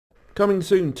Coming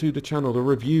soon to the channel, a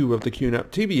review of the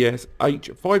QNAP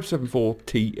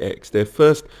TBS-h574TX, their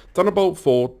first Thunderbolt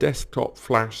 4 desktop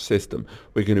flash system.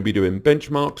 We're going to be doing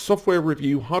benchmark, software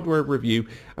review, hardware review,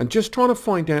 and just trying to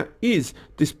find out, is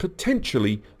this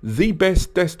potentially the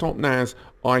best desktop NAS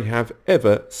I have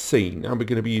ever seen? And we're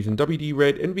going to be using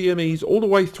WD-Red, NVMEs all the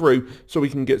way through so we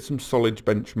can get some solid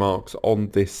benchmarks on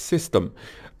this system.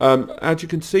 As you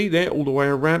can see there, all the way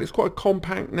around, it's quite a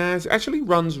compact NAS. It actually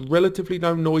runs relatively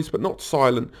low noise, but not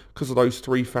silent because of those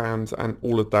 3 fans and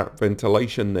all of that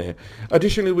ventilation there.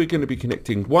 Additionally, we're going to be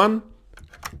connecting 1,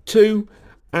 2,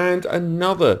 and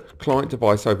another client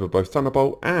device over both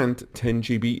Thunderbolt and 10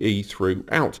 GBE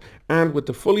throughout. And with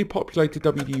the fully populated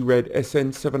WD-Red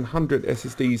SN700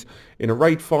 SSDs in a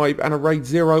RAID 5 and a RAID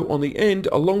 0 on the end,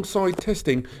 alongside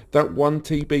testing that 1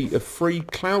 TB of free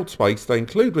cloud space they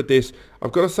include with this,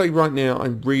 I've got to say right now,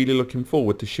 I'm really looking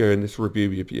forward to sharing this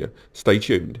review with you. Stay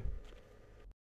tuned.